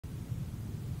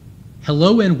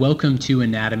Hello and welcome to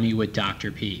Anatomy with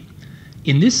Dr. P.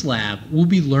 In this lab, we'll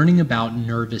be learning about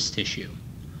nervous tissue.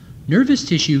 Nervous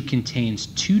tissue contains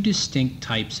two distinct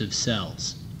types of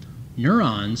cells.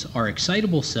 Neurons are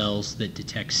excitable cells that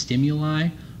detect stimuli,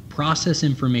 process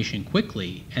information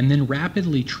quickly, and then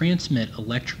rapidly transmit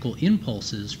electrical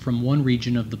impulses from one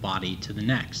region of the body to the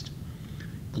next.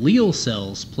 Glial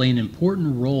cells play an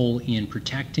important role in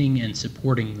protecting and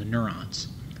supporting the neurons.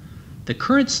 The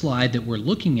current slide that we're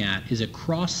looking at is a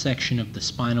cross-section of the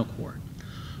spinal cord.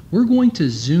 We're going to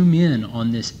zoom in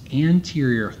on this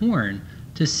anterior horn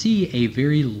to see a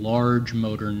very large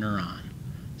motor neuron.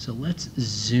 So let's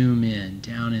zoom in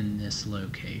down in this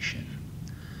location.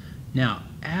 Now,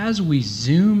 as we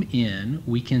zoom in,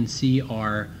 we can see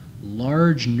our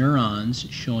large neurons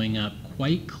showing up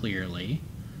quite clearly.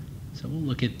 So we'll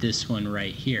look at this one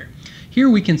right here. Here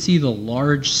we can see the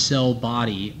large cell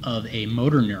body of a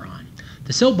motor neuron.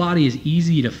 The cell body is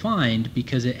easy to find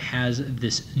because it has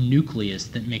this nucleus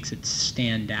that makes it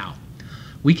stand out.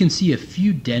 We can see a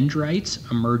few dendrites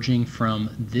emerging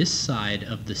from this side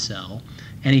of the cell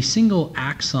and a single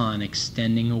axon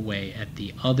extending away at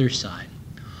the other side.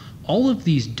 All of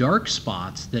these dark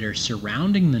spots that are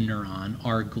surrounding the neuron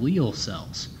are glial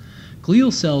cells.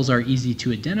 Glial cells are easy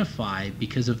to identify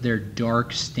because of their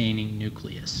dark staining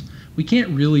nucleus. We can't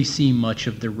really see much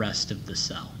of the rest of the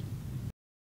cell.